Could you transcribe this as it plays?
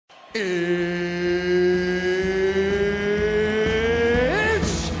It's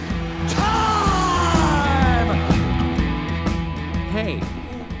time! Hey,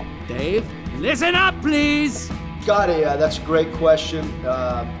 Dave, listen up, please! Scottie, that's a great question.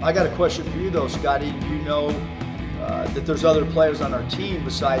 I got a question for you, though, Scottie. You know that there's other players on our team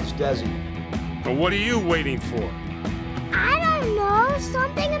besides Desi. But what are you waiting for? I don't know,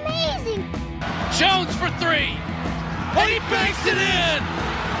 something amazing. Jones for three. And he banks it in.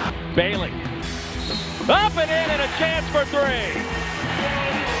 Bailey. Up and in, and a chance for three.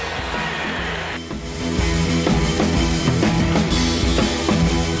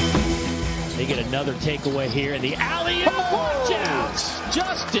 They get another takeaway here in the alley. Watch out!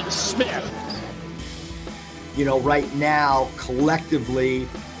 Justin Smith. You know, right now, collectively,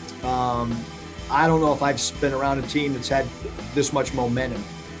 I don't know if I've been around a team that's had this much momentum.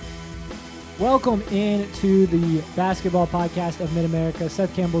 Welcome into the basketball podcast of Mid-America.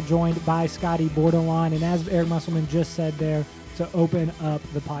 Seth Campbell joined by Scottie, Bordelon, and as Eric Musselman just said there, to open up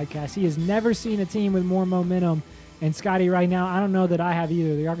the podcast. He has never seen a team with more momentum. And Scottie, right now, I don't know that I have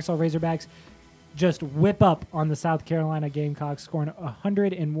either. The Arkansas Razorbacks just whip up on the South Carolina Gamecocks, scoring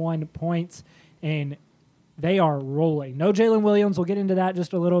 101 points, and they are rolling. No Jalen Williams. We'll get into that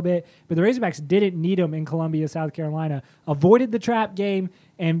just a little bit. But the Razorbacks didn't need him in Columbia, South Carolina. Avoided the trap game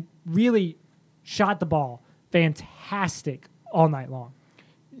and really shot the ball fantastic all night long.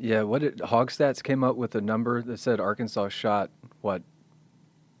 Yeah, what did Hogstats came up with a number that said Arkansas shot what?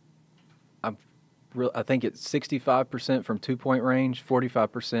 I think it's 65% from 2-point range,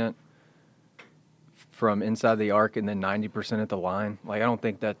 45% from inside the arc, and then 90% at the line. Like I don't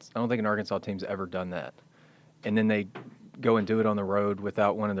think an Arkansas team's ever done that. And then they go and do it on the road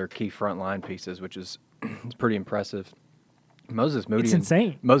without one of their key front line pieces, which is it's pretty impressive. It's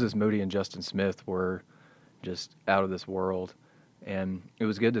insane. Moses Moody and Justin Smith were just out of this world. And it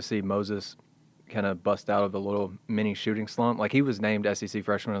was good to see Moses kind of bust out of a little mini shooting slump. Like he was named SEC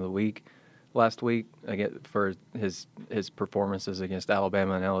Freshman of the Week last week for his performances against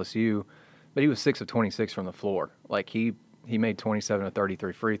Alabama and LSU, but he was 6 of 26 from the floor. Like he made 27 of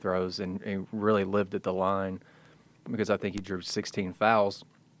 33 free throws and really lived at the line because I think he drew 16 fouls.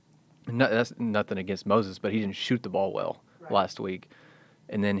 That's nothing against Moses, but he didn't shoot the ball well last week.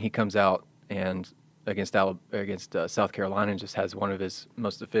 And then he comes out and against South Carolina and just has one of his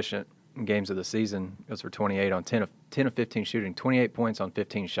most efficient games of the season. Goes for 28 on 10 of 15 shooting, 28 points on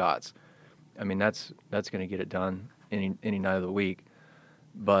 15 shots. I mean, that's going to get it done any night of the week.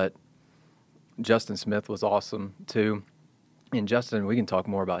 But Justin Smith was awesome too. And Justin, we can talk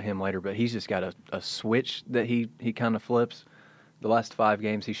more about him later, but he's just got a switch that he kind of flips. The last 5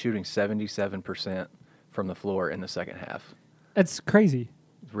 games, he's shooting 77% from the floor in the second half. That's crazy.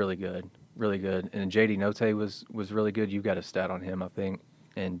 Really good, really good. And J.D. Notae was really good. You got a stat on him, I think.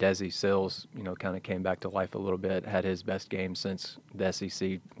 And Desi Sills, kind of came back to life a little bit, had his best game since the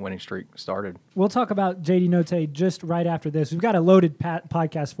SEC winning streak started. We'll talk about J.D. Notae just right after this. We've got a loaded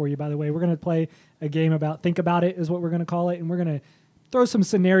podcast for you, by the way. We're going to play a game about Think About It is what we're going to call it, and we're going to throw some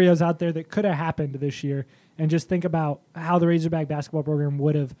scenarios out there that could have happened this year and just think about how the Razorback basketball program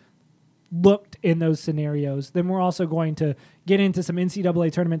would have looked in those scenarios. Then we're also going to get into some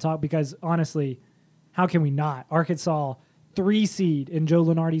NCAA tournament talk because, honestly, how can we not? Arkansas 3 seed in Joe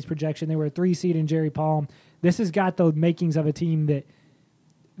Lunardi's projection. They were a 3 seed in Jerry Palm. This has got the makings of a team that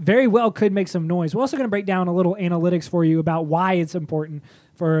very well could make some noise. We're also going to break down a little analytics for you about why it's important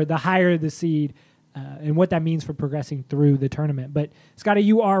for the higher the seed and what that means for progressing through the tournament. But, Scottie,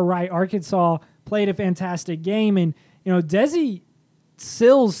 you are right. Arkansas played a fantastic game. And, Desi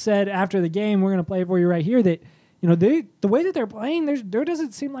Sills said after the game, we're going to play it for you right here, that, the way that they're playing, there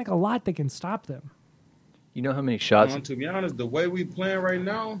doesn't seem like a lot that can stop them. You know how many shots? To be honest, the way we playing right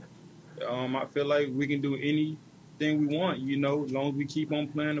now, I feel like we can do anything we want, as long as we keep on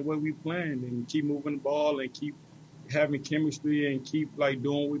playing the way we playing and keep moving the ball and keep having chemistry and keep doing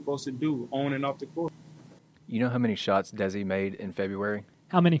what we're supposed to do on and off the court. You know how many shots Desi made in February?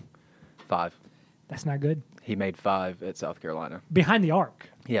 How many? 5. That's not good. He made 5 at South Carolina. Behind the arc?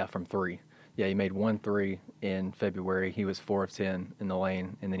 Yeah, from 3. Yeah, he made 1 3 in February. He was 4 of 10 in the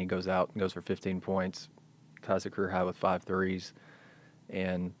lane, and then he goes out and goes for 15 points. Ties a career high with 5 threes,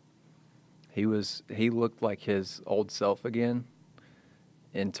 and he looked like his old self again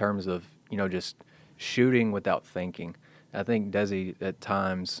in terms of just shooting without thinking. I think Desi at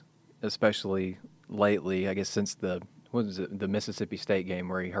times, especially lately, I guess since the Mississippi State game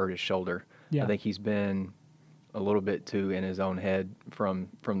where he hurt his shoulder, I think he's been a little bit too in his own head from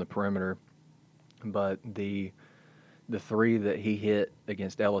the perimeter. But the 3 that he hit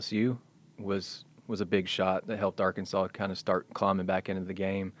against LSU was a big shot that helped Arkansas kind of start climbing back into the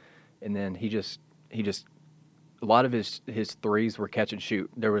game. and then he just a lot of his threes were catch and shoot.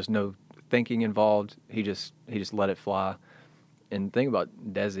 There was no thinking involved. He just let it fly. And the thing about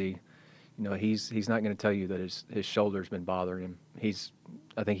Desi, he's not going to tell you that his shoulder's been bothering him.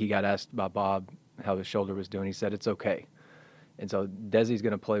 I think he got asked by Bob how his shoulder was doing. He said it's okay. And so Desi's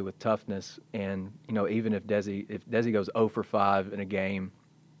going to play with toughness. And even if Desi goes 0 for 5 in a game,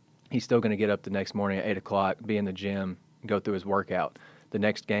 he's still going to get up the next morning at 8 o'clock, be in the gym, go through his workout. The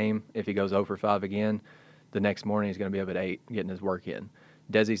next game, if he goes 0 for 5 again, the next morning he's going to be up at 8 getting his work in.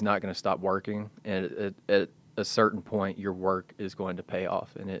 Desi's not going to stop working, and at a certain point your work is going to pay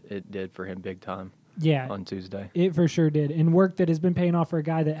off, and it did for him big time. Yeah, on Tuesday. It for sure did. And work that has been paying off for a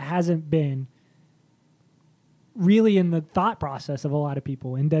guy that hasn't been really in the thought process of a lot of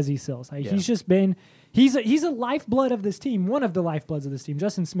people in Desi Sills. He's just been he's a lifeblood of this team, one of the lifebloods of this team.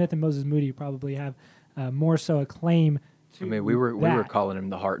 Justin Smith and Moses Moody probably have more so a claim to we were calling him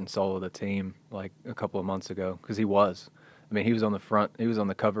the heart and soul of the team like a couple of months ago because he was. He was on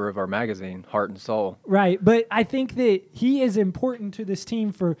the cover of our magazine, Heart and Soul. Right, but I think that he is important to this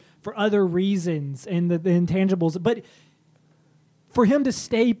team for other reasons and the intangibles. But for him to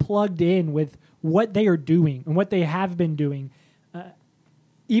stay plugged in with what they are doing and what they have been doing,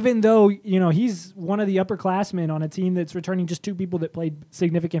 even though he's one of the upperclassmen on a team that's returning just 2 people that played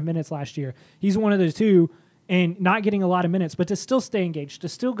significant minutes last year. He's one of those 2. And not getting a lot of minutes, but to still stay engaged, to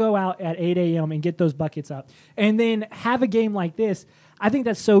still go out at 8 a.m. and get those buckets up. And then have a game like this, I think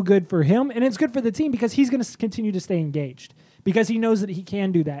that's so good for him, and it's good for the team because he's going to continue to stay engaged because he knows that he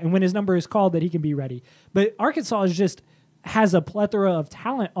can do that. And when his number is called, that he can be ready. But Arkansas has a plethora of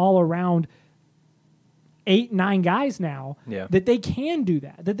talent all around 8, 9 guys now that they can do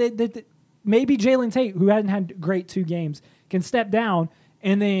that. That maybe Jalen Tate, who hadn't had great 2 games, can step down,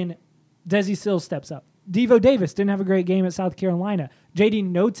 and then Desi Sills steps up. Devo Davis didn't have a great game at South Carolina. J.D.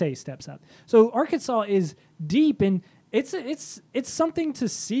 Note steps up. So Arkansas is deep, and it's something to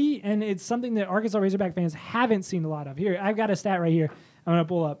see, and it's something that Arkansas Razorback fans haven't seen a lot of. Here, I've got a stat right here I'm going to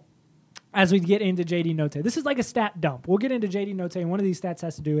pull up as we get into J.D. Note. This is like a stat dump. We'll get into J.D. Note, and one of these stats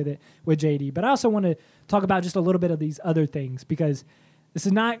has to do with J.D. But I also want to talk about just a little bit of these other things because this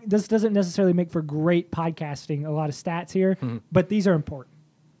doesn't necessarily make for great podcasting, a lot of stats here, but these are important.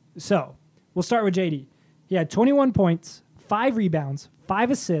 So we'll start with J.D. He had 21 points, 5 rebounds,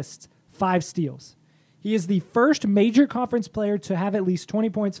 5 assists, 5 steals. He is the first major conference player to have at least 20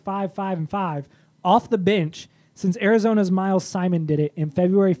 points, 5, 5, and 5 off the bench since Arizona's Miles Simon did it in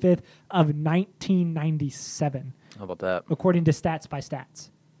February 5th of 1997. How about that? According to Stats by Stats,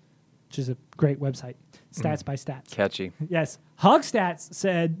 which is a great website. Stats by Stats. Catchy. Yes. Hog Stats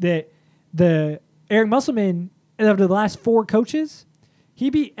said that the Eric Musselman, of the last 4 coaches, he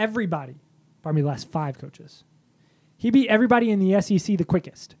beat everybody. Pardon me, last 5 coaches. He beat everybody in the SEC the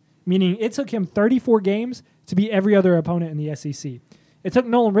quickest, meaning it took him 34 games to beat every other opponent in the SEC. It took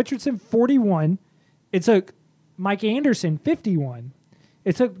Nolan Richardson 41. It took Mike Anderson 51.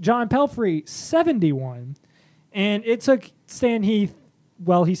 It took John Pelfrey 71. And it took Stan Heath,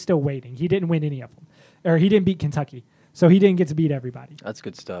 well, he's still waiting. He didn't win any of them. Or he didn't beat Kentucky. So he didn't get to beat everybody. That's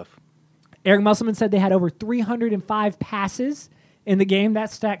good stuff. Eric Musselman said they had over 305 passes in the game.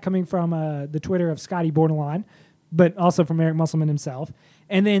 That stat coming from the Twitter of Scottie Bordelon, but also from Eric Musselman himself.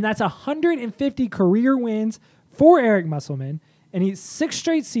 And then that's 150 career wins for Eric Musselman, and he's 6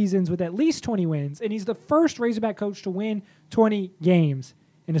 straight seasons with at least 20 wins, and he's the first Razorback coach to win 20 games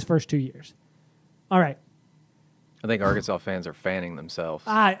in his first 2 years. All right. I think Arkansas fans are fanning themselves.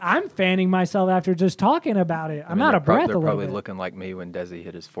 I'm fanning myself after just talking about it. I'm out of breath a little bit. They're probably looking like me when Desi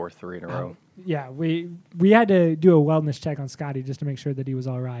hit his 4th 3 in a row. Yeah, we had to do a wellness check on Scottie just to make sure that he was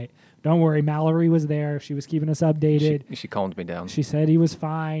all right. Don't worry, Mallory was there. She was keeping us updated. She calmed me down. She said he was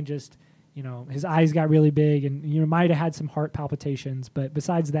fine. Just, his eyes got really big and, might have had some heart palpitations. But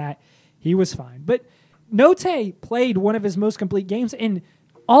besides that, he was fine. But Note played one of his most complete games, and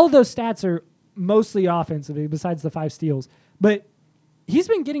all of those stats are mostly offensive besides the 5 steals. But he's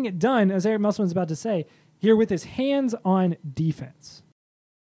been getting it done, as Eric Musselman's about to say, here with his hands on defense.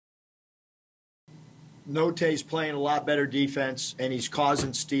 Note's playing a lot better defense, and he's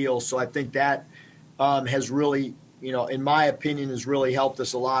causing steals. So I think that has really, in my opinion, has really helped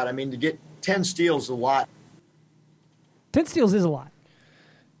us a lot. I mean, to get 10 steals is a lot. 10 steals is a lot.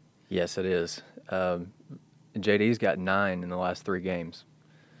 Yes, it is. JD's got 9 in the last 3 games.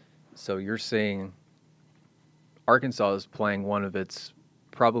 So you're seeing Arkansas is playing one of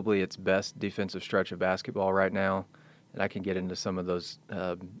probably its best defensive stretch of basketball right now. And I can get into some of those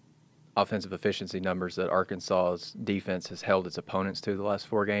offensive efficiency numbers that Arkansas's defense has held its opponents to the last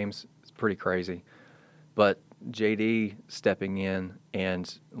 4 games. It's pretty crazy. But JD stepping in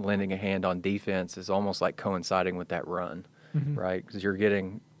and lending a hand on defense is almost like coinciding with that run, right? Because you're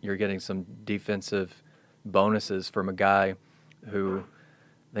getting some defensive bonuses from a guy who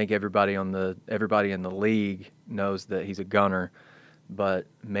I think everybody in the league knows that he's a gunner, but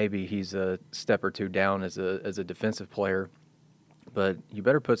maybe he's a step or two down as a defensive player. But you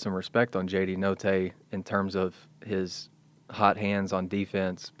better put some respect on JD Notae in terms of his hot hands on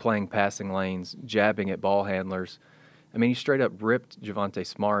defense, playing passing lanes, jabbing at ball handlers. I mean, he straight up ripped Javonte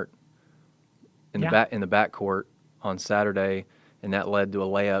Smart in the backcourt on Saturday, and that led to a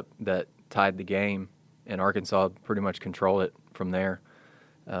layup that tied the game, and Arkansas pretty much controlled it from there.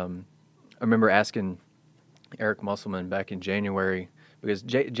 I remember asking Eric Musselman back in January, because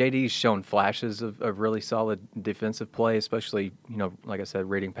JD's shown flashes of really solid defensive play, especially, like I said,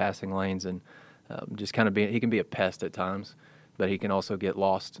 reading passing lanes and just kind of he can be a pest at times, but he can also get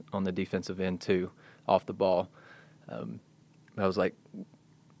lost on the defensive end too, off the ball. I was like,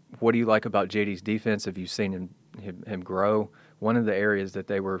 what do you like about JD's defense? Have you seen him grow? One of the areas that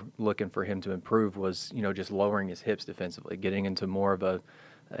they were looking for him to improve was, just lowering his hips defensively, getting into more of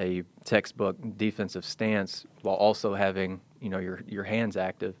a textbook defensive stance while also having, your hands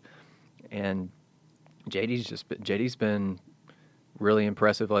active. And JD's been really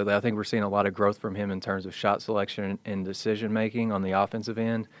impressive lately. I think we're seeing a lot of growth from him in terms of shot selection and decision making on the offensive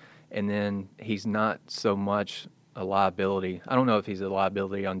end. And then he's not so much a liability. I don't know if he's a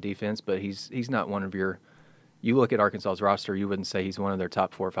liability on defense, but he's not one of your. You look at Arkansas's roster, you wouldn't say he's one of their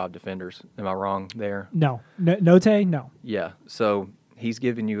top 4 or 5 defenders. Am I wrong there? No. Notae, no. Yeah. So he's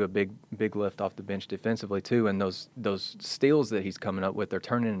giving you a big lift off the bench defensively too, and those steals that he's coming up with, they're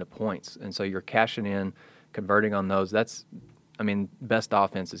turning into points, and so you're cashing in, converting on those. Best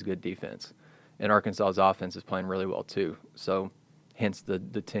offense is good defense, and Arkansas's offense is playing really well too. So, hence the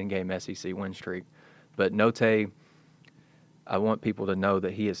 10-game SEC win streak. But Notae, I want people to know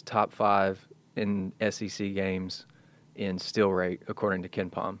that he is top 5 in SEC games in steal rate according to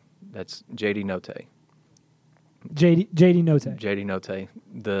KenPom. That's JD Notae. JD Notae. JD Notae,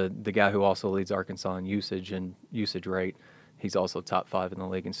 the guy who also leads Arkansas in usage and usage rate. He's also top 5 in the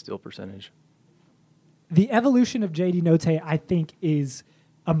league in steal percentage. The evolution of JD Notae, I think, is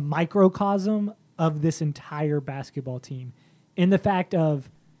a microcosm of this entire basketball team, in the fact of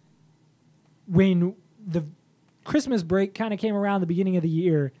when the Christmas break kind of came around the beginning of the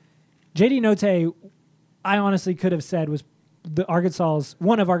year, JD Notae, I honestly could have said was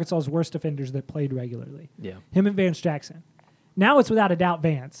one of Arkansas's worst defenders that played regularly. Yeah. Him and Vance Jackson. Now it's without a doubt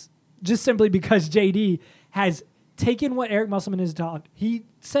Vance, just simply because JD has taken what Eric Musselman has taught. He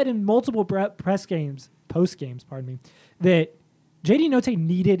said in multiple post games, that JD Notae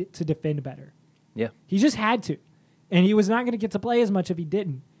needed to defend better. Yeah. He just had to. And he was not going to get to play as much if he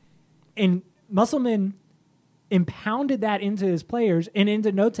didn't. And Musselman impounded that into his players and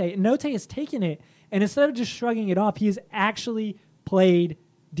into Notae. And Notae has taken it, and instead of just shrugging it off, he has actually played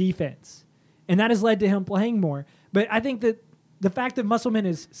defense. And that has led to him playing more. But I think that the fact that Musselman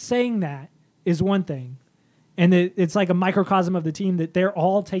is saying that is one thing. And it's like a microcosm of the team that they're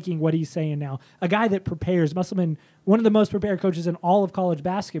all taking what he's saying now. A guy that prepares, Musselman, one of the most prepared coaches in all of college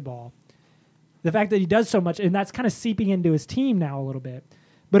basketball. The fact that he does so much, and that's kind of seeping into his team now a little bit.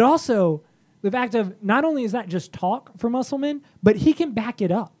 But also the fact of not only is that just talk for Musselman, but he can back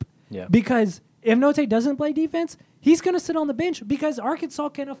it up. Yeah. Because if Notae doesn't play defense, he's going to sit on the bench because Arkansas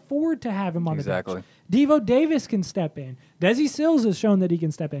can afford to have him on the bench. Devo Davis can step in. Desi Sills has shown that he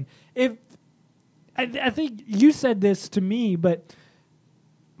can step in. I think you said this to me, but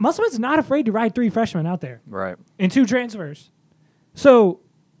Musselman's not afraid to ride 3 freshmen out there. Right. And 2 transfers. So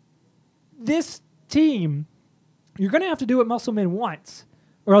this team, you're going to have to do what Musselman wants,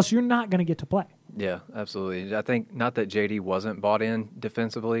 or else you're not going to get to play. Yeah, absolutely. I think not that JD wasn't bought in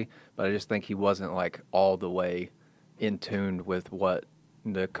defensively, but I just think he wasn't like all the way in tune with what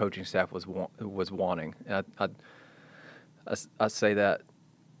the coaching staff was wanting. And I say that.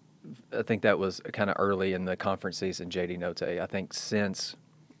 I think that was kind of early in the conference season, JD Notae. I think since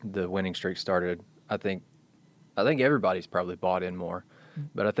the winning streak started, I think everybody's probably bought in more.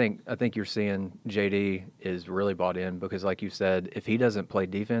 But I think you're seeing JD is really bought in because, like you said, if he doesn't play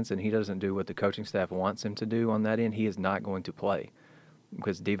defense and he doesn't do what the coaching staff wants him to do on that end, he is not going to play.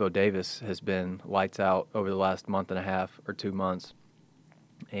 Because Devo Davis has been lights out over the last month and a half or 2 months.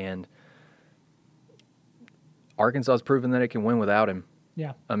 And Arkansas has proven that it can win without him.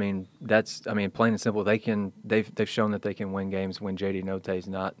 Yeah. plain and simple. They've shown that they can win games when JD Notae's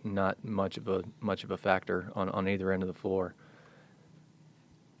not much of a factor on either end of the floor.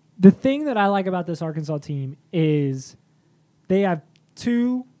 The thing that I like about this Arkansas team is they have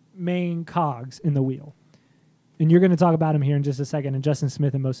 2 main cogs in the wheel. and you're going to talk about him here in just a second, and Justin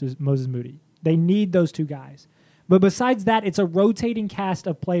Smith and Moses Moody. They need those two guys. But besides that, it's a rotating cast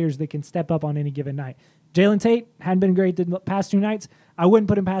of players that can step up on any given night. Jalen Tate hadn't been great the past 2 nights. I wouldn't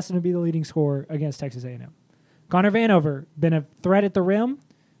put him past him to be the leading scorer against Texas A&M. Connor Vanover, been a threat at the rim,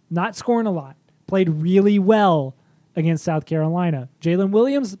 not scoring a lot. Played really well against South Carolina. Jalen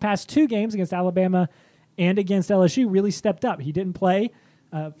Williams, the past 2 games against Alabama and against LSU, really stepped up. He didn't play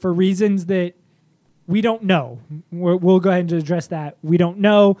for reasons that we don't know. We'll go ahead and address that. We don't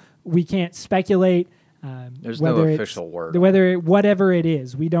know. We can't speculate. There's no official word. Whatever it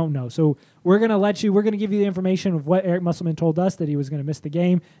is, we don't know. So we're going to give you the information of what Eric Musselman told us, that he was going to miss the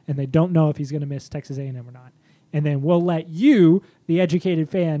game, and they don't know if he's going to miss Texas A&M or not. And then we'll let you, the educated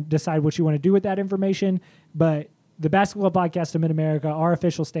fan, decide what you want to do with that information. But the Basketball Podcast of Mid-America, our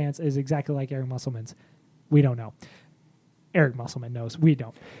official stance is exactly like Eric Musselman's. We don't know. Eric Musselman knows. We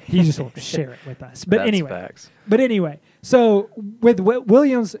don't. He just won't share it with us. But anyway, so with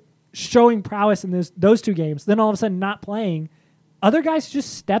Williams showing prowess in those 2 games, then all of a sudden not playing, other guys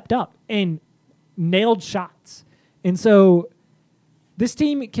just stepped up and nailed shots. And so this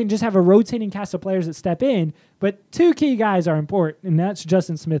team can just have a rotating cast of players that step in, but 2 key guys are important, and that's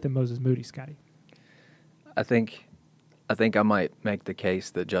Justin Smith and Moses Moody, Scottie. I think I might make the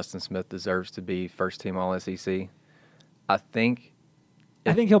case that Justin Smith deserves to be first-team All-SEC. I think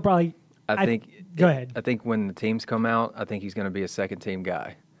he'll probably. Go ahead. I think when the teams come out, I think he's going to be a second-team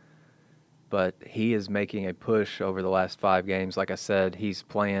guy. But he is making a push over the last 5 games. Like I said, he's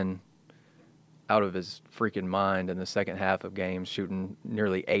playing out of his freaking mind in the second half of games, shooting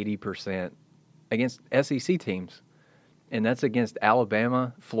nearly 80% against SEC teams. And that's against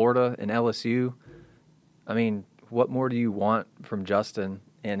Alabama, Florida, and LSU. I mean, what more do you want from Justin?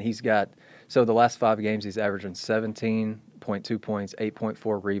 And he's got – so the last 5 games he's averaging 17.2 points,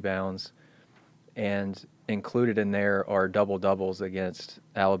 8.4 rebounds, and included in there are double-doubles against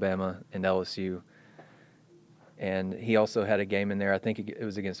Alabama and LSU. And he also had a game in there, I think it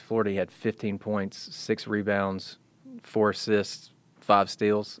was against Florida. He had 15 points, 6 rebounds, 4 assists, 5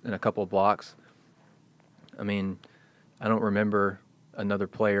 steals, and a couple of blocks. I mean, I don't remember another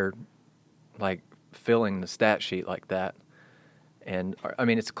player, like, filling the stat sheet like that. And, I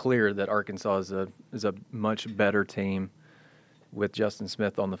mean, it's clear that Arkansas is a much better team with Justin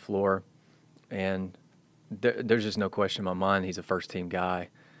Smith on the floor. And there's just no question in my mind he's a first-team guy.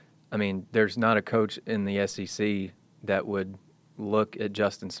 I mean, there's not a coach in the SEC that would look at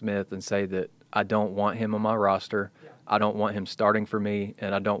Justin Smith and say that I don't want him on my roster, I don't want him starting for me,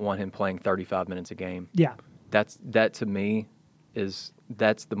 and I don't want him playing 35 minutes a game. Yeah. That to me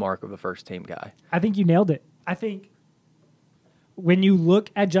that's the mark of a first-team guy. I think you nailed it. I think when you look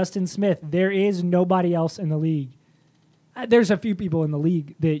at Justin Smith, there is nobody else in the league. There's a few people in the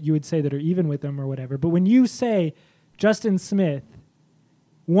league that you would say that are even with him or whatever. But when you say Justin Smith,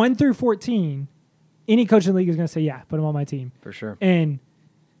 1 through 14, any coach in the league is going to say, yeah, put him on my team. For sure. And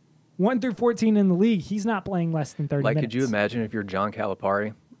 1 through 14 in the league, he's not playing less than 30 minutes. Could you imagine if you're John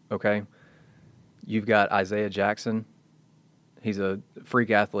Calipari, okay? You've got Isaiah Jackson. He's a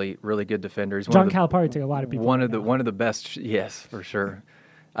freak athlete, really good defender. He's John Calipari took a lot of people. One of the best, yes, for sure.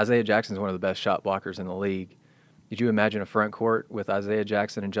 Isaiah Jackson's one of the best shot blockers in the league. Could you imagine a front court with Isaiah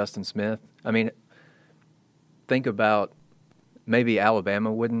Jackson and Justin Smith? I mean, think about maybe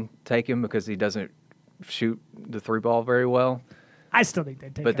Alabama wouldn't take him because he doesn't shoot the 3 ball very well. I still think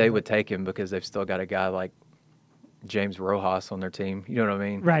they'd take him. But they would take him because they've still got a guy like James Rojas on their team. You know what I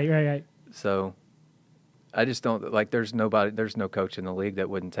mean? Right. So I just don't there's no coach in the league that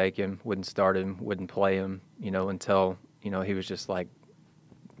wouldn't take him, wouldn't start him, wouldn't play him, until, he was just like,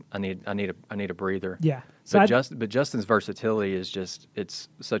 I need a breather. Yeah. So but Justin's versatility is just, it's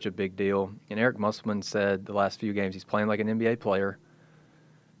such a big deal. And Eric Musselman said the last few games he's playing like an NBA player.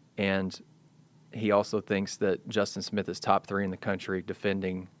 And he also thinks that Justin Smith is top 3 in the country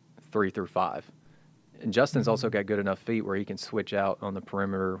defending 3 through 5. And Justin's also got good enough feet where he can switch out on the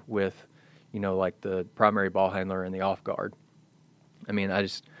perimeter with, like the primary ball handler and the off guard. I mean,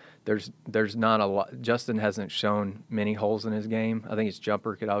 there's not a lot. Justin hasn't shown many holes in his game. I think his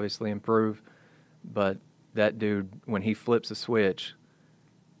jumper could obviously improve, but that dude, when he flips a switch,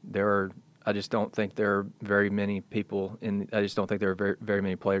 I just don't think there are very many people I just don't think there are very, very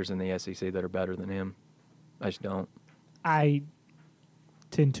many players in the SEC that are better than him. I just don't. I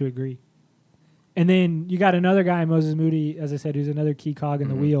tend to agree. And then you got another guy, Moses Moody, as I said, who's another key cog in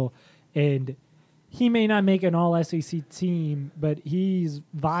the wheel. And he may not make an all-SEC team, but he's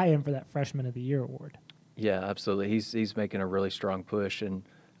vying for that Freshman of the Year award. Yeah, absolutely. He's making a really strong push. And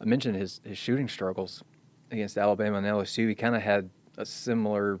I mentioned his shooting struggles against Alabama and LSU. He kind of had a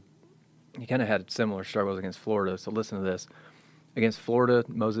similar he kind of had similar struggles against Florida. So listen to this. Against Florida,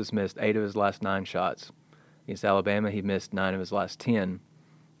 Moses missed 8 of his last 9 shots. Against Alabama, he missed 9 of his last 10.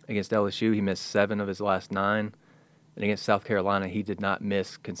 Against LSU, he missed 7 of his last 9. And against South Carolina, he did not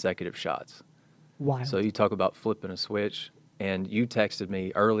miss consecutive shots. Wow. So you talk about flipping a switch. And you texted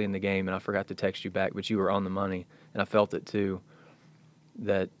me early in the game, and I forgot to text you back, but you were on the money, and I felt it too,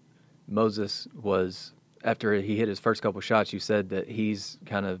 that Moses was, after he hit his first couple shots, you said that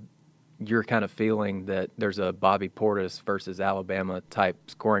you're kind of feeling that there's a Bobby Portis versus Alabama type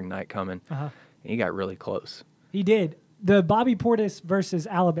scoring night coming. And he got really close. He did. The Bobby Portis versus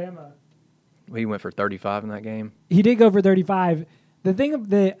Alabama. He went for 35 in that game. He did go for 35. The thing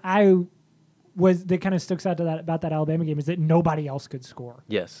that kind of sticks out to about that Alabama game is that nobody else could score.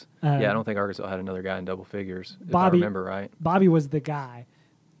 Yes. I don't think Arkansas had another guy in double figures, if I remember right. Bobby was the guy.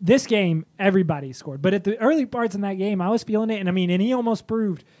 This game, everybody scored. But at the early parts in that game, I was feeling it. And he almost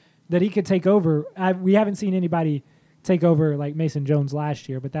proved that he could take over. We haven't seen anybody take over like Mason Jones last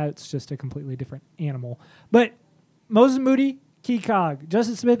year, but that's just a completely different animal. But Moses Moody, key cog.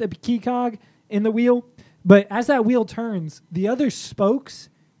 Justin Smith, a key cog in the wheel. But as that wheel turns, the other spokes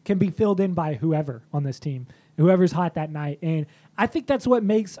can be filled in by whoever on this team, whoever's hot that night. And I think that's what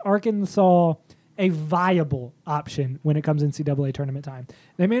makes Arkansas a viable option when it comes NCAA tournament time.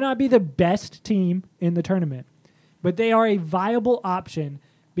 They may not be the best team in the tournament, but they are a viable option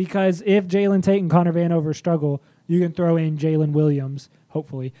because if Jalen Tate and Connor Vanover struggle, you can throw in Jalen Williams,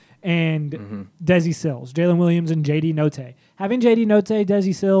 hopefully, and Desi Sills, Jalen Williams and J.D. Notae. Having J.D. Notae,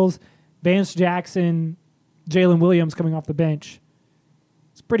 Desi Sills, Vance Jackson, Jalen Williams coming off the bench,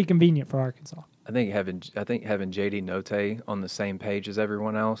 it's pretty convenient for Arkansas. I think having J.D. Notae on the same page as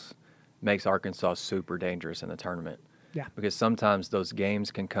everyone else makes Arkansas super dangerous in the tournament. Yeah. Because sometimes those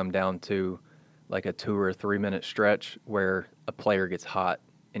games can come down to like a 2 or 3 minute stretch where a player gets hot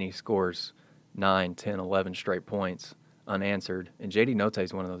and he scores 9, 10, 11 straight points unanswered. And J.D. Notae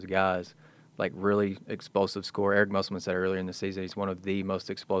is one of those guys, like really explosive scorer. Eric Musselman said earlier in the season he's one of the most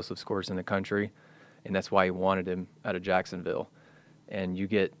explosive scorers in the country, and that's why he wanted him out of Jacksonville. And you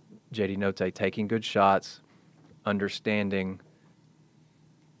get J.D. Notae taking good shots, understanding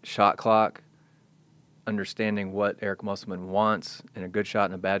shot clock, understanding what Eric Musselman wants in a good shot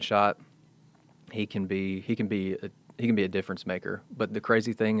and a bad shot. He can be a difference maker. But the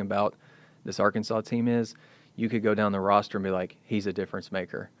crazy thing about this Arkansas team is you could go down the roster and be like, he's a difference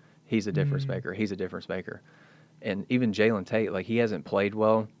maker. He's a difference maker. He's a difference maker. And even Jalen Tate, like he hasn't played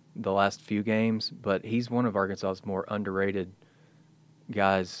well the last few games, but he's one of Arkansas's more underrated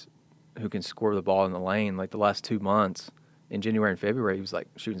guys who can score the ball in the lane. Like the last 2 months, in January and February, he was like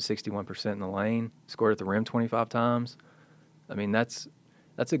shooting 61% in the lane, scored at the rim 25 times. I mean, that's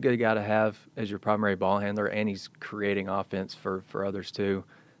a good guy to have as your primary ball handler, and he's creating offense for others too.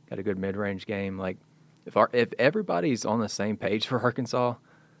 Got a good mid-range game. Like if everybody's on the same page for Arkansas,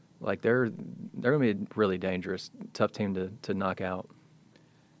 like they're going to be really dangerous, tough team to knock out.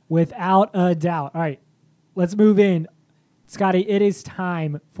 Without a doubt. All right, let's move in. Scottie, it is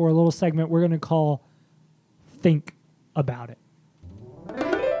time for a little segment we're going to call Think About It.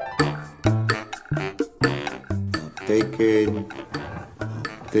 Thinking.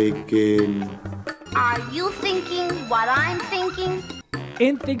 Are you thinking what I'm thinking?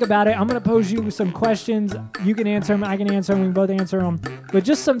 In Think About It, I'm going to pose you some questions. You can answer them. I can answer them. We can both answer them. But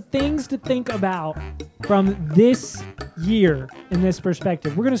just some things to think about from this year in this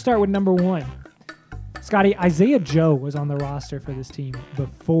perspective. We're going to start with number 1. Scottie, Isaiah Joe was on the roster for this team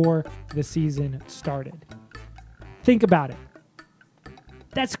before the season started. Think about it.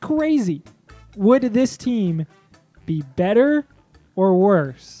 That's crazy. Would this team be better or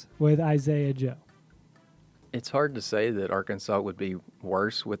worse with Isaiah Joe? It's hard to say that Arkansas would be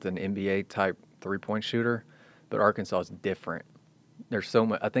worse with an NBA-type three-point shooter, but Arkansas is different. There's so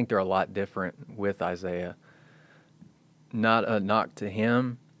much. I think they're a lot different with Isaiah. Not a knock to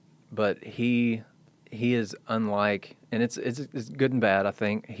him, but he is unlike, and it's good and bad. I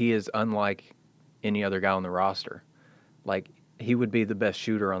think he is unlike any other guy on the roster. Like he would be the best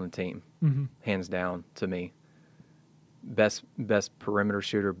shooter on the team, hands down to me. Best perimeter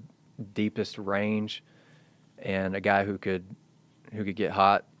shooter, deepest range, and a guy who could get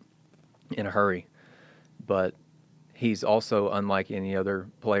hot in a hurry. But he's also unlike any other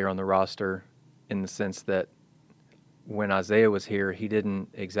player on the roster in the sense that when Isaiah was here, he didn't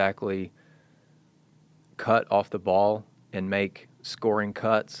exactly cut off the ball and make scoring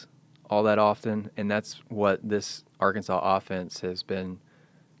cuts all that often, and that's what this Arkansas offense has been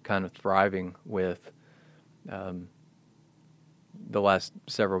kind of thriving with the last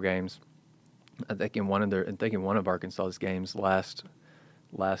several games. I think in one of Arkansas's games last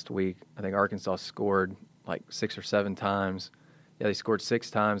last week. I think Arkansas scored like 6 or 7 times. Yeah, they scored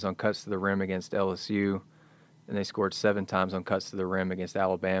 6 times on cuts to the rim against LSU, and they scored 7 times on cuts to the rim against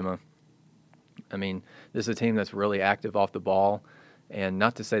Alabama. I mean, this is a team that's really active off the ball, and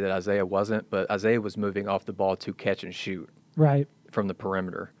not to say that Isaiah wasn't, but Isaiah was moving off the ball to catch and shoot right from the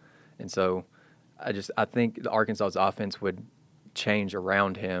perimeter. And so I think the Arkansas's offense would change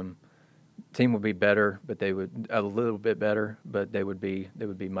around him. Team would be better, but they would a little bit better, but they would be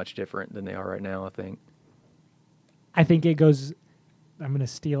much different than they are right now, I think. I think it goes. I'm going to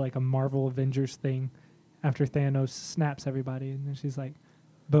steal like a Marvel Avengers thing after Thanos snaps everybody. And then she's like,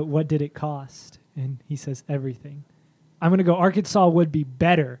 but what did it cost? And he says everything. I'm going to go Arkansas would be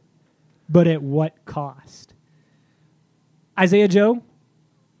better, but at what cost? Isaiah Joe,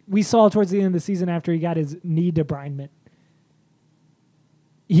 we saw towards the end of the season after he got his knee debridement.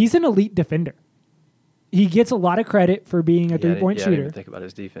 He's an elite defender. He gets a lot of credit for being a three-point shooter. I didn't even think about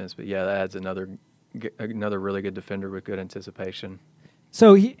his defense, but yeah, that adds another really good defender with good anticipation.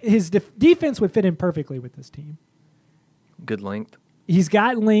 So his defense would fit in perfectly with this team. Good length. He's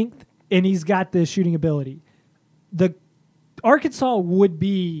got length, and he's got the shooting ability. The Arkansas would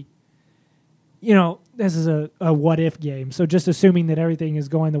be, this is a what-if game. So just assuming that everything is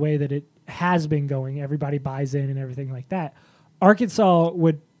going the way that it has been going, everybody buys in and everything like that, Arkansas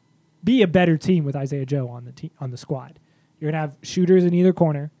would be a better team with Isaiah Joe on the squad. You're going to have shooters in either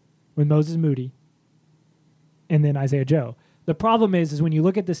corner with Moses Moody and then Isaiah Joe. The problem is when you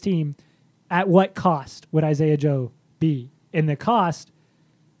look at this team, at what cost would Isaiah Joe be? And the cost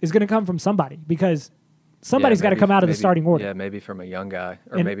is going to come from somebody because somebody's got to come out of the starting order. Yeah, maybe from a young guy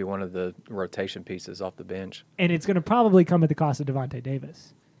or maybe one of the rotation pieces off the bench. And it's going to probably come at the cost of Devontae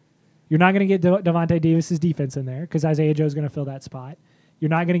Davis. You're not going to get Devontae Davis's defense in there because Isaiah Joe's going to fill that spot. You're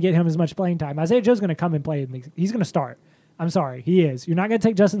not going to get him as much playing time. Isaiah Joe's going to come and play. He's going to start. I'm sorry, he is. You're not going to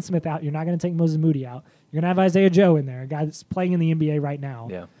take Justin Smith out. You're not going to take Moses Moody out. You're going to have Isaiah Joe in there, a guy that's playing in the NBA right now.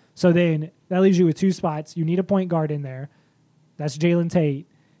 Yeah. So then that leaves you with 2 spots. You need a point guard in there. That's Jalen Tate.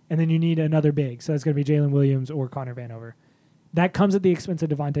 And then you need another big. So that's going to be Jalen Williams or Connor Vanover. That comes at the expense of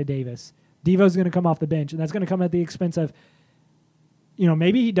Devontae Davis. Devo's going to come off the bench, and that's going to come at the expense of,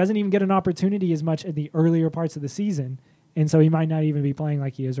 maybe he doesn't even get an opportunity as much in the earlier parts of the season, and so he might not even be playing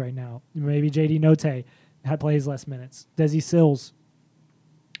like he is right now. Maybe J.D. Notae plays less minutes. Desi Sills.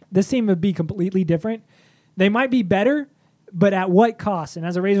 This team would be completely different. They might be better, but at what cost? And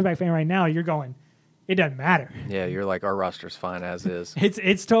as a Razorback fan right now, you're going, it doesn't matter. Yeah, you're like, our roster's fine as is.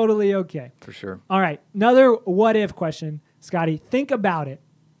 It's totally okay. For sure. All right, another what-if question. Scottie, think about it.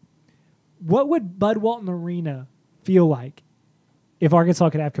 What would Bud Walton Arena feel like if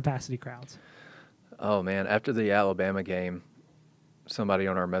Arkansas could have capacity crowds? Oh, man. After the Alabama game, somebody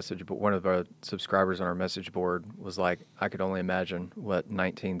on our message, but one of our subscribers on our message board was like, I could only imagine what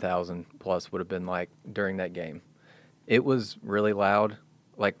 19,000 plus would have been like during that game. It was really loud,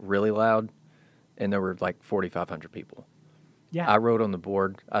 and there were like 4,500 people. Yeah. I wrote on the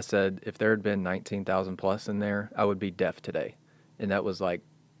board, I said, if there had been 19,000 plus in there, I would be deaf today. And that was like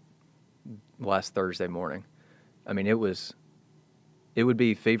last Thursday morning. I mean, it would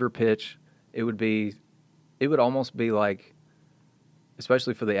be fever pitch. It would almost be like,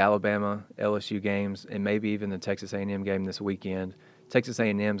 especially for the Alabama, LSU games, and maybe even the Texas A&M game this weekend. Texas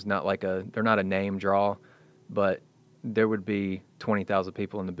A&M's they're not a name draw, but there would be 20,000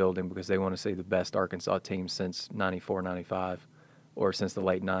 people in the building because they want to see the best Arkansas team since 94, 95, or since the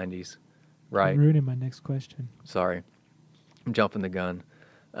late 90s, right? You're ruining my next question. Sorry. I'm jumping the gun.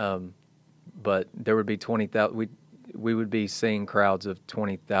 But there would be 20,000. We would be seeing crowds of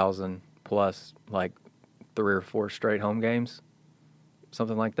 20,000 plus, like 3 or 4 straight home games,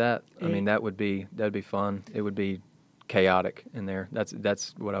 something like that. I mean, that'd be fun. It would be chaotic in there.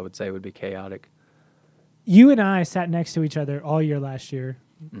 That's what I would say would be chaotic. You and I sat next to each other all year last year,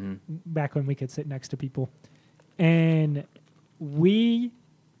 Mm-hmm. back when we could sit next to people, and we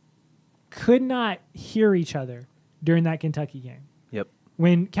could not hear each other during that Kentucky game. Yep.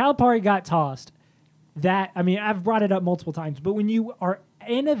 When Calipari got tossed, I've brought it up multiple times, but when you are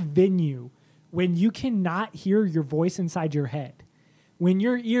in a venue, when you cannot hear your voice inside your head, when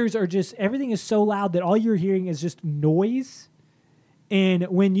your ears are just, everything is so loud that all you're hearing is just noise, and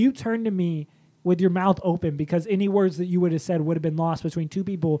when you turn to me with your mouth open because any words that you would have said would have been lost between 2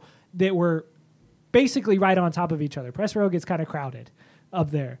 people that were basically right on top of each other. Press row gets kind of crowded up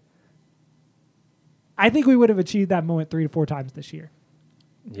there. I think we would have achieved that moment 3 to 4 times this year.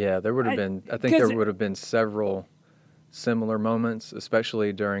 Yeah, there would have been. I think there would have been several similar moments,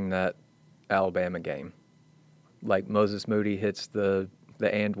 especially during that Alabama game. Like Moses Moody hits the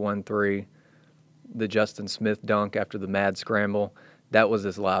and 1-3, the Justin Smith dunk after the mad scramble. that was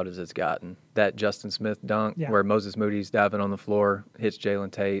as loud as it's gotten. That Justin Smith dunk where Moses Moody's diving on the floor, hits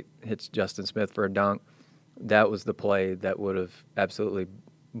Jalen Tate, hits Justin Smith for a dunk, that was the play that would have absolutely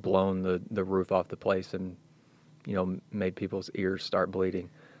blown the roof off the place and, made people's ears start bleeding.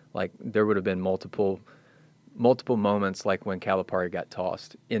 Like, there would have been multiple moments like when Calipari got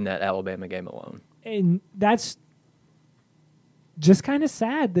tossed in that Alabama game alone. And that's just kind of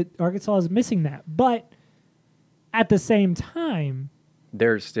sad that Arkansas is missing that. But at the same time,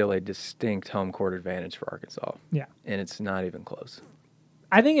 there's still a distinct home court advantage for Arkansas. Yeah. And it's not even close.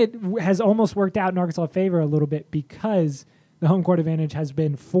 I think it has almost worked out in Arkansas' favor a little bit because the home court advantage has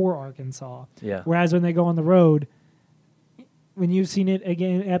been for Arkansas. Yeah. Whereas when they go on the road, when you've seen it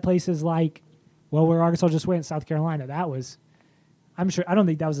again at places like, where Arkansas just went, South Carolina, I don't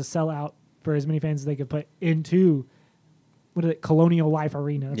think that was a sellout for as many fans as they could put into, Colonial Life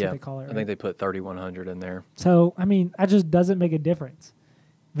Arena. That's what they call it. Right? I think they put 3,100 in there. So, that just doesn't make a difference.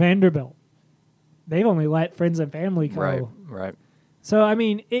 Vanderbilt, they've only let friends and family go. Right. So,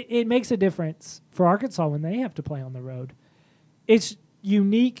 it makes a difference for Arkansas when they have to play on the road. It's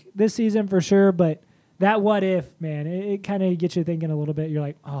unique this season for sure, but that what if, man, it kind of gets you thinking a little bit. You're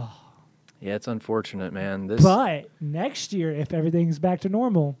like, oh. Yeah, it's unfortunate, man. But next year, if everything's back to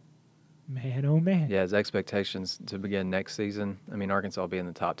normal, man, oh, man. Yeah, his expectations to begin next season, Arkansas will be in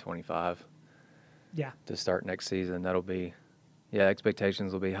the top 25. Yeah. To start next season, that'll be,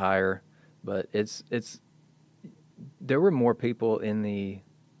 expectations will be higher. But there were more people in the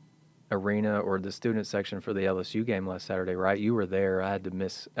arena or the student section for the LSU game last Saturday, right? You were there. I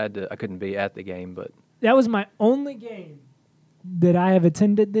couldn't be at the game, but. That was my only game that I have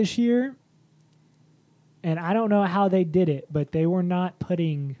attended this year. And I don't know how they did it, but they were not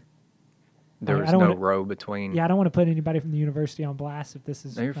putting. There was no row between. Yeah, I don't want to put anybody from the university on blast if this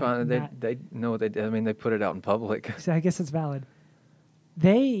is. No, you're fine. They know what they did. They put it out in public. So I guess it's valid.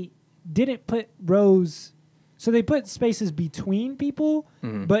 They didn't put rows. So they put spaces between people,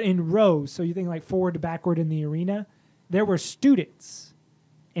 but in rows. So you think like forward to backward in the arena. There were students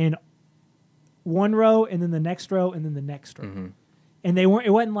in one row, and then the next row, and then the next row. Mm-hmm. And they weren't. It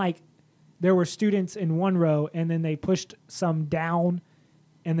wasn't like there were students in one row, and then they pushed some down,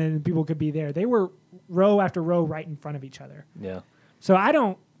 and then people could be there. They were row after row right in front of each other. Yeah. So I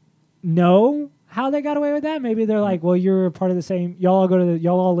don't know how they got away with that. Maybe they're like, well, you're part of the same. Y'all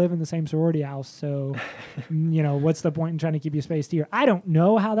all live in the same sorority house. So, what's the point in trying to keep you spaced here? I don't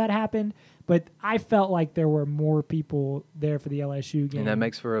know how that happened, but I felt like there were more people there for the LSU game. And that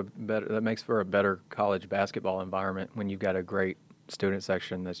makes for a better college basketball environment when you've got a great student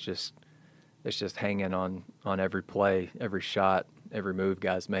section that's just hanging on every play, every shot, every move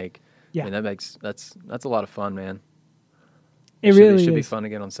guys make. Yeah. That's a lot of fun, man. It really should be is. fun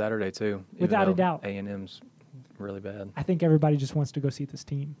again on Saturday too. Without a doubt. A&M's really bad. I think everybody just wants to go see this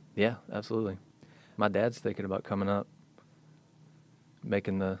team. Yeah, absolutely. My dad's thinking about coming up,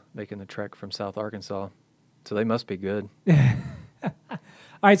 making the trek from South Arkansas. So they must be good. All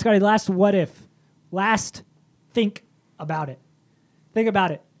right, Scottie, last what if. Last think about it. Think about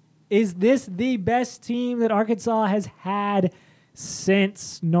it. Is this the best team that Arkansas has had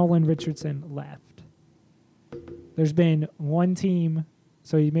since Nolan Richardson left? There's been one team,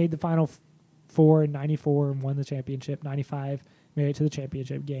 so he made the Final Four in 94 and won the championship. 95 made it to the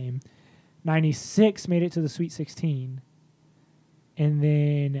championship game. 96 made it to the Sweet 16, and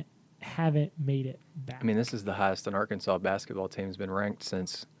then haven't made it back. This is the highest an Arkansas basketball team has been ranked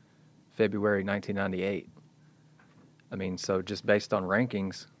since February 1998. So just based on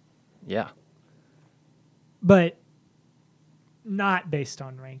rankings, yeah. But not based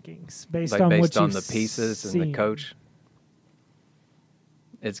on rankings. Based on the pieces seen. And the coach.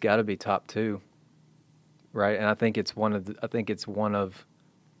 It's got to be top two, right? And I think it's one of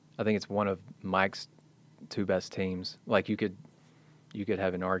Mike's two best teams. Like you could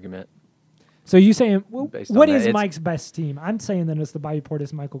have an argument. So you saying what is Mike's best team? I'm saying that it's the Bobby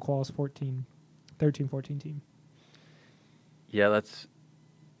Portis, Michael Qualls 13-14 team. Yeah,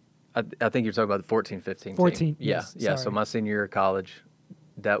 I think you're talking about the 14-15 14, team. yes, Yeah. sorry. So my senior year of college,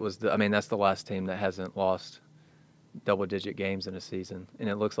 that's the last team that hasn't lost double-digit games in a season. And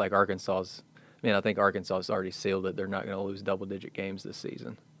it looks like I think Arkansas has already sealed it. They're not going to lose double-digit games this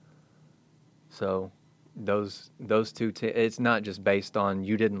season. So those two it's not just based on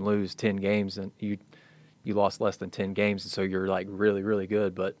you didn't lose 10 games and you lost less than 10 games, and so you're like really, really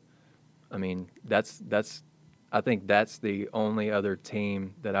good. But, I think that's the only other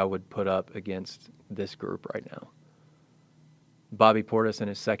team that I would put up against this group right now. Bobby Portis in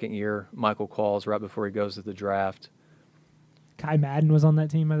his second year, Michael Qualls right before he goes to the draft. Kai Madden was on that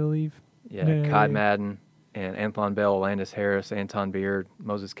team, I believe. Yeah, Kai Madden. and Anthon Bell, Landis Harris, Anton Beard,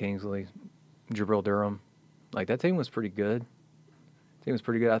 Moses Kingsley, Jabril Durham. Like, that team was pretty good.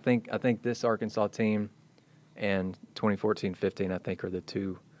 I think this Arkansas team and 2014-15, I think, are the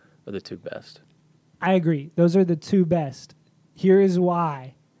two best. I agree. Those are the two best. Here is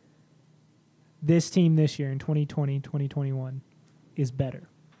why this team this year in 2020, 2021 is better.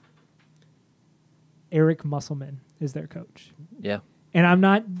 Eric Musselman is their coach. Yeah. And I'm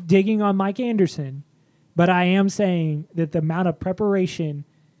not digging on Mike Anderson, but I am saying that the amount of preparation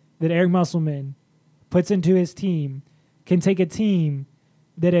that Eric Musselman puts into his team can take a team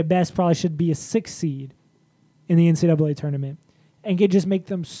that at best probably should be a 6th seed in the NCAA tournament and can just make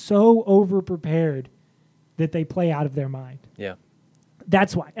them so over-prepared that they play out of their mind. Yeah.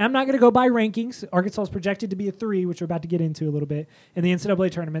 That's why. And I'm not going to go by rankings. Arkansas is projected to be a 3, which we're about to get into a little bit. In the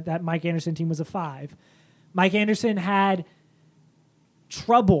NCAA tournament, that Mike Anderson team was a 5. Mike Anderson had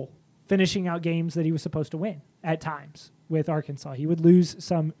trouble finishing out games that he was supposed to win at times with Arkansas. He would lose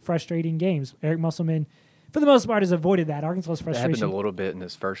some frustrating games. Eric Musselman, for the most part, has avoided that. Arkansas's frustration. That happened a little bit in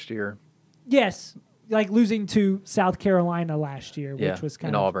his first year. Yes, like losing to South Carolina last year, which was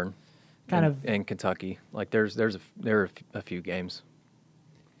kind of Auburn, and Kentucky. Like there are a few games.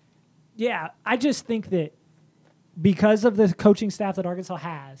 Yeah, I just think that because of the coaching staff that Arkansas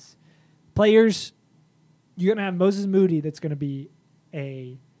has, players, you're gonna have Moses Moody, that's gonna be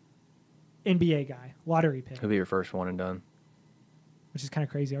a NBA guy, lottery pick. He'll be your first one and done. Which is kind of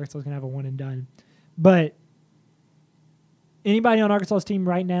crazy. Arkansas is going to have a one and done. But anybody on Arkansas's team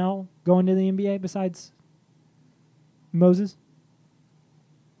right now going to the NBA besides Moses?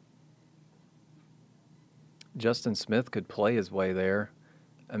 Justin Smith could play his way there.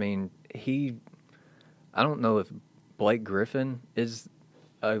 I mean, I don't know if Blake Griffin is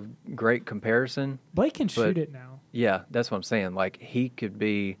a great comparison. Blake can shoot it now. Yeah, that's what I'm saying. Like, he could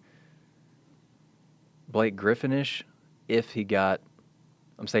be Blake Griffin-ish if he got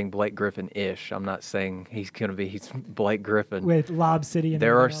 – I'm saying Blake Griffin-ish. I'm not saying he's Blake Griffin. With Lob City and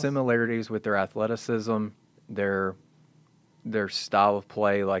there are else. Similarities with their athleticism, their style of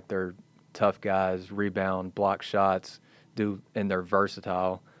play, like they're tough guys, rebound, block shots, and they're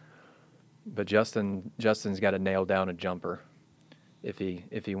versatile. But Justin's got to nail down a jumper if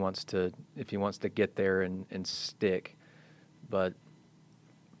he wants to get there and stick. But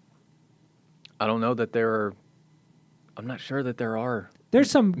I don't know that I'm not sure that there are.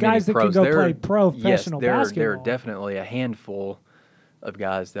 There's some guys that can go play professional basketball. There are definitely a handful of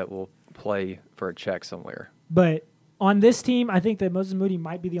guys that will play for a check somewhere. But on this team, I think that Moses Moody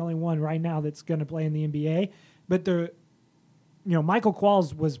might be the only one right now that's going to play in the NBA. But Michael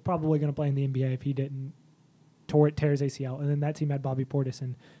Qualls was probably going to play in the NBA if he didn't tear his ACL. And then that team had Bobby Portis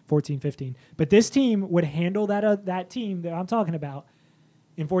in 14-15. But this team would handle that team that I'm talking about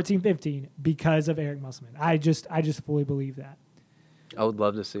in 14-15 because of Eric Musselman. I just fully believe that. I would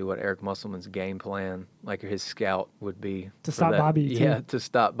love to see what Eric Musselman's game plan, like his scout, would be to stop Bobby. Yeah, to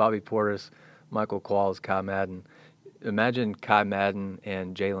stop Bobby Portis, Michael Qualls, Kai Madden. Imagine Kai Madden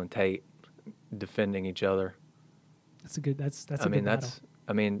and Jalen Tate defending each other. That's a good. That's a good battle.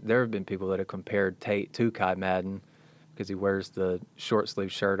 There have been people that have compared Tate to Kai Madden because he wears the short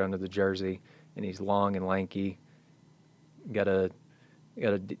sleeve shirt under the jersey and he's long and lanky. Got a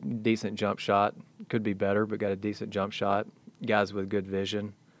decent jump shot. Could be better, but got a decent jump shot. Guys with good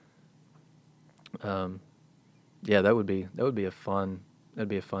vision. That would be a fun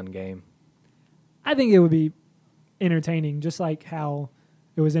game. I think it would be entertaining, just like how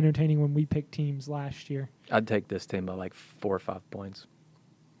it was entertaining when we picked teams last year. I'd take this team by like 4 or 5 points.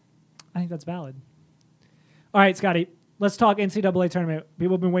 I think that's valid. All right, Scottie, let's talk NCAA tournament.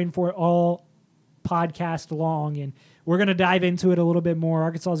 People have been waiting for it all podcast long, and we're going to dive into it a little bit more.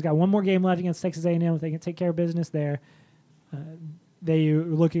 Arkansas's got one more game left against Texas A&M. If they can take care of business there, they are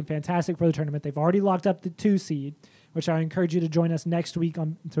looking fantastic for the tournament. They've already locked up the 2 seed, which I encourage you to join us next week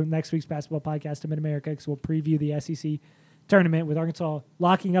on next week's basketball podcast in Mid-America, because we'll preview the SEC tournament with Arkansas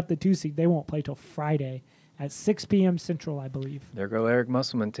locking up the 2 seed. They won't play till Friday at 6 p.m. Central, I believe. There go Eric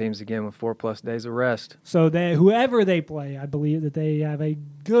Musselman teams again with 4+ days of rest. So whoever they play, I believe that they have a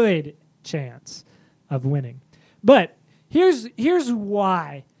good chance of winning. But here's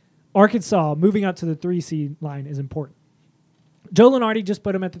why Arkansas moving up to the 3 seed line is important. Joe Lunardi just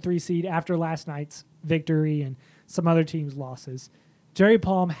put them at the 3 seed after last night's victory and some other teams' losses. Jerry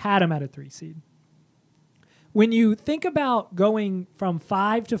Palm had them at a 3 seed. When you think about going from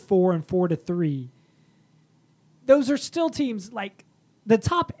 5 to 4 and 4 to 3, those are still teams like the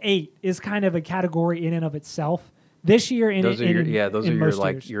top 8 is kind of a category in and of itself. This year, those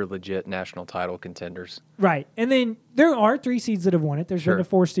are your legit national title contenders, right? And then there are 3 seeds that have won it. There's been a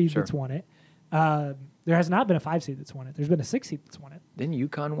 4 seed that's won it. There has not been a 5 seed that's won it. There's been a 6 seed that's won it. Didn't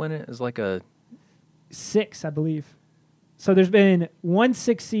UConn win it as like a 6, I believe. So there's been 1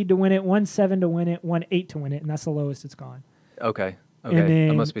 6 seed to win it, 1 7 to win it, 1 8 to win it, and that's the lowest it's gone. Okay. And then,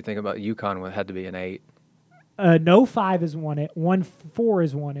 I must be thinking about UConn had to be an 8. No 5 has won it. 1 4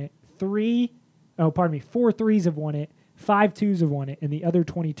 has won it. 4 3s have won it. 5 2s have won it, and the other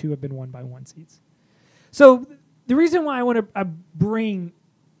 22 have been won by 1 seeds. So the reason why I want to bring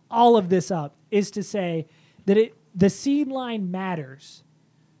all of this up is to say that the seed line matters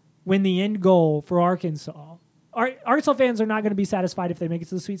when the end goal for Arkansas. Arkansas fans are not going to be satisfied if they make it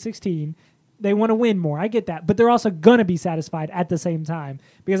to the Sweet 16. They want to win more. I get that. But they're also going to be satisfied at the same time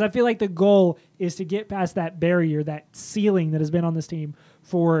because I feel like the goal is to get past that barrier, that ceiling that has been on this team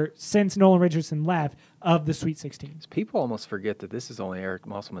since Nolan Richardson left of the Sweet 16. People almost forget that this is only Eric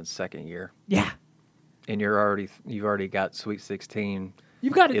Musselman's second year. Yeah. And you've already got Sweet 16.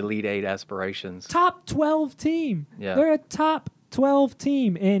 You've got Elite 8 aspirations. Top 12 team. Yeah. They're a top 12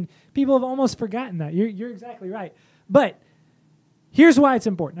 team, and people have almost forgotten that. You're exactly right. But here's why it's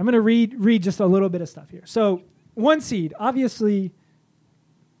important. I'm going to read just a little bit of stuff here. So 1 seed, obviously,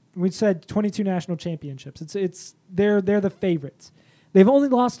 we said 22 national championships. They're the favorites. They've only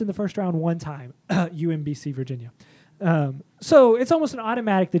lost in the first round 1 time, UMBC Virginia. So it's almost an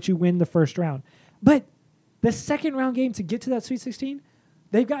automatic that you win the first round. But the second round game to get to that Sweet 16,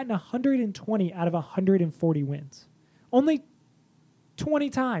 they've gotten 120 out of 140 wins. Only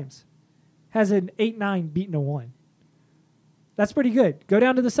 20 times has an 8-9 beaten a 1. That's pretty good. Go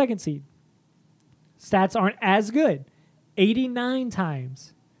down to the second seed. Stats aren't as good. 89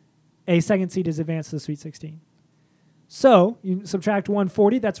 times a second seed has advanced to the Sweet 16. So you subtract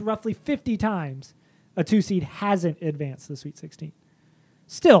 140, that's roughly 50 times a 2 seed hasn't advanced to the Sweet 16.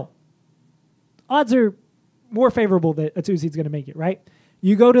 Still, odds are more favorable that a 2 seed's going to make it, right?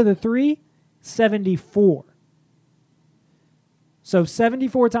 You go to the 3, 74. So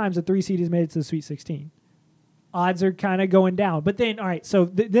 74 times a 3 seed has made it to the Sweet 16. Odds are kind of going down. But then, all right, so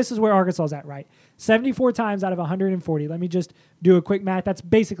this is where Arkansas is at, right? 74 times out of 140. Let me just do a quick math. That's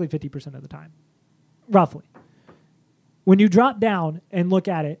basically 50% of the time, roughly. When you drop down and look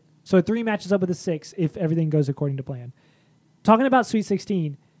at it, so a 3 matches up with a 6 if everything goes according to plan. Talking about Sweet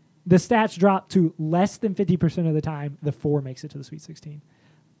 16, the stats drop to less than 50% of the time the 4 makes it to the Sweet 16.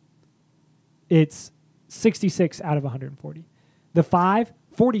 It's 66 out of 140. The 5,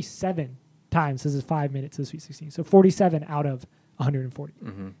 47 times has his 5 made it to the Sweet 16. So 47 out of 140.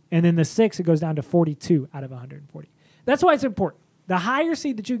 Mm-hmm. And then the 6, it goes down to 42 out of 140. That's why it's important. The higher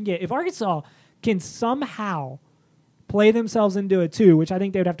seed that you can get, if Arkansas can somehow play themselves into a 2, which I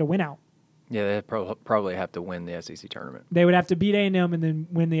think they would have to win out. Yeah, they'd probably have to win the SEC tournament. They would have to beat A&M and then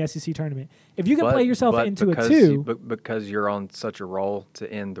win the SEC tournament. If you can play yourself into a 2. Because you're on such a roll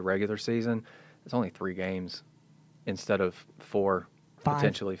to end the regular season, it's only 3 games instead of 4, 5.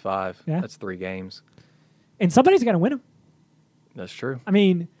 Potentially 5. Yeah. That's 3 games. And somebody's got to win them. That's true. I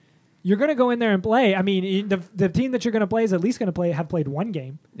mean, you're going to go in there and play. I mean, the team that you're going to play is at least going to have played 1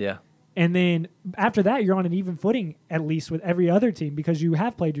 game. Yeah. And then after that, you're on an even footing, at least with every other team, because you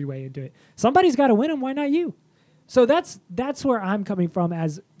have played your way into it. Somebody's got to win them. Why not you? So that's where I'm coming from,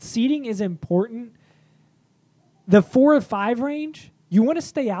 as seeding is important. The 4 or 5 range, you want to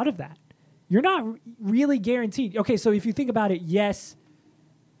stay out of that. You're not really guaranteed. Okay, so if you think about it, yes,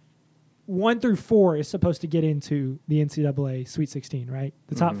 1 through 4 is supposed to get into the NCAA Sweet 16, right?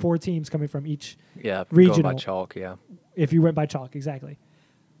 The top 4 teams coming from each regional. Going by chalk, yeah. If you went by chalk, exactly.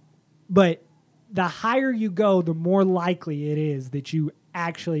 But the higher you go, the more likely it is that you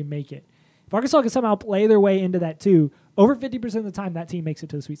actually make it. If Arkansas can somehow play their way into that 2, over 50% of the time that team makes it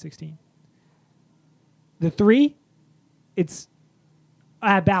to the Sweet 16. The 3, it's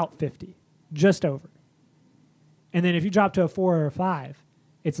about 50, just over. And then if you drop to a 4 or a 5,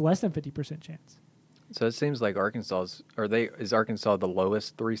 it's less than 50% chance. So it seems like is Arkansas the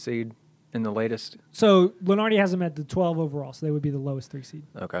lowest 3 seed in the latest? So Lenardi has them at the 12 overall, so they would be the lowest 3 seed.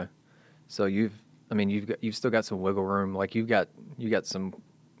 Okay. So you've still got some wiggle room. Like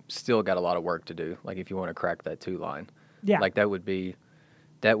still got a lot of work to do. Like if you want to crack that 2 line, yeah. Like that would be,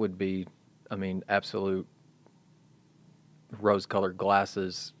 I mean, absolute rose-colored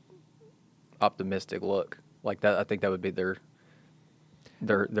glasses, optimistic look. Like that, I think that would be their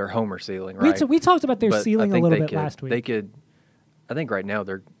homer ceiling, right? We talked about their ceiling a little bit last week. They could, I think right now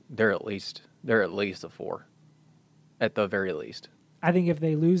they're at least a 4, at the very least. I think if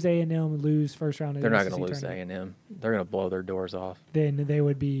they lose A&M, lose first round of the SEC they're not going to lose A&M. They're going to blow their doors off. Then they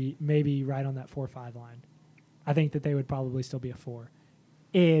would be maybe right on that 4-5 line. I think that they would probably still be a 4.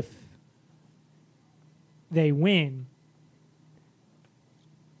 If they win,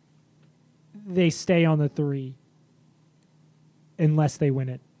 they stay on the 3 unless they win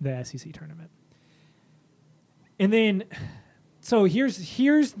it, the SEC tournament. And then, so here's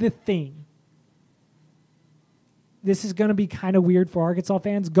the thing. This is going to be kind of weird for Arkansas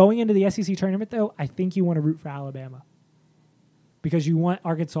fans. Going into the SEC tournament, though, I think you want to root for Alabama because you want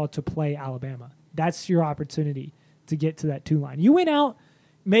Arkansas to play Alabama. That's your opportunity to get to that 2 line. You win out,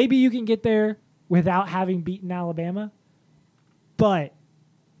 maybe you can get there without having beaten Alabama, but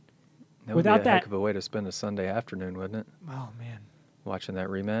that would without be a that, heck of a way to spend a Sunday afternoon, wouldn't it? Oh man, watching that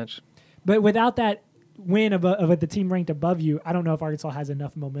rematch. But without that win of the team ranked above you, I don't know if Arkansas has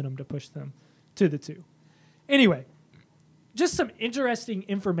enough momentum to push them to the 2. Anyway, just some interesting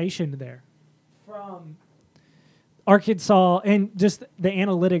information there from Arkansas and just the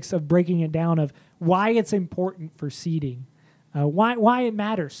analytics of breaking it down of why it's important for seeding, why it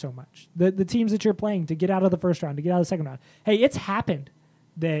matters so much. The teams that you're playing to get out of the first round, to get out of the second round. Hey, it's happened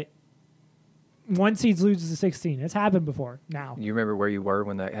that 1 seeds loses to 16. It's happened before now. You remember where you were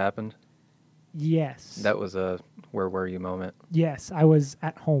when that happened? Yes. That was a where were you moment. Yes, I was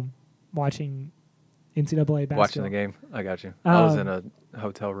at home watching NCAA basketball. Watching the game. I got you. I was in a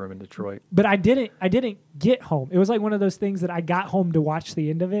hotel room in Detroit. But I didn't get home. It was like one of those things that I got home to watch the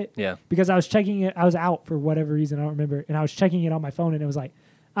end of it. Yeah. Because I was checking it. I was out for whatever reason. I don't remember. And I was checking it on my phone, and it was like,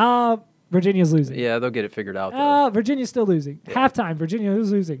 Virginia's losing. Yeah, they'll get it figured out. Virginia's still losing. Yeah. Halftime, Virginia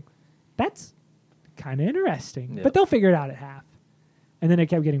is losing. That's kind of interesting. Yep. But they'll figure it out at half. And then it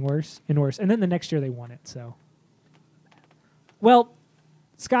kept getting worse and worse. And then the next year they won it. So, well,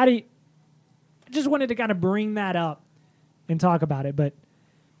 Scottie, I just wanted to kind of bring that up and talk about it. But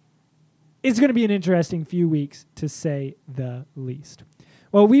it's going to be an interesting few weeks, to say the least.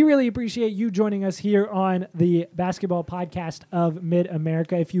 Well, we really appreciate you joining us here on the basketball podcast of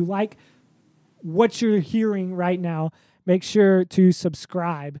Mid-America. If you like what you're hearing right now, make sure to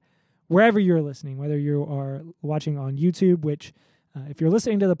subscribe wherever you're listening, whether you are watching on YouTube, which if you're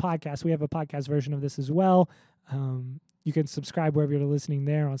listening to the podcast, we have a podcast version of this as well. You can subscribe wherever you're listening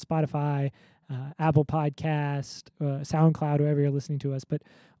there on Spotify, Apple Podcast, SoundCloud, wherever you're listening to us. But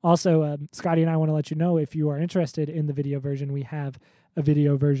also, Scottie and I want to let you know, if you are interested in the video version, we have a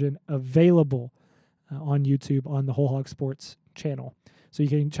video version available on YouTube on the Whole Hog Sports channel. So you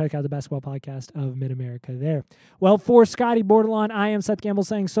can check out the basketball podcast of Mid-America there. Well, for Scottie Bordelon, I am Seth Campbell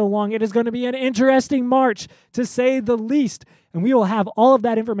saying so long. It is going to be an interesting March, to say the least. And we will have all of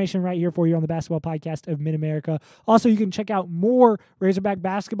that information right here for you on the basketball podcast of Mid-America. Also, you can check out more Razorback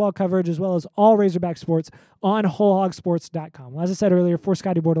basketball coverage as well as all Razorback sports on wholehogsports.com. Well, as I said earlier, for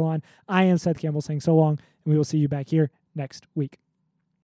Scottie Bordelon, I am Seth Campbell saying so long, and we will see you back here next week.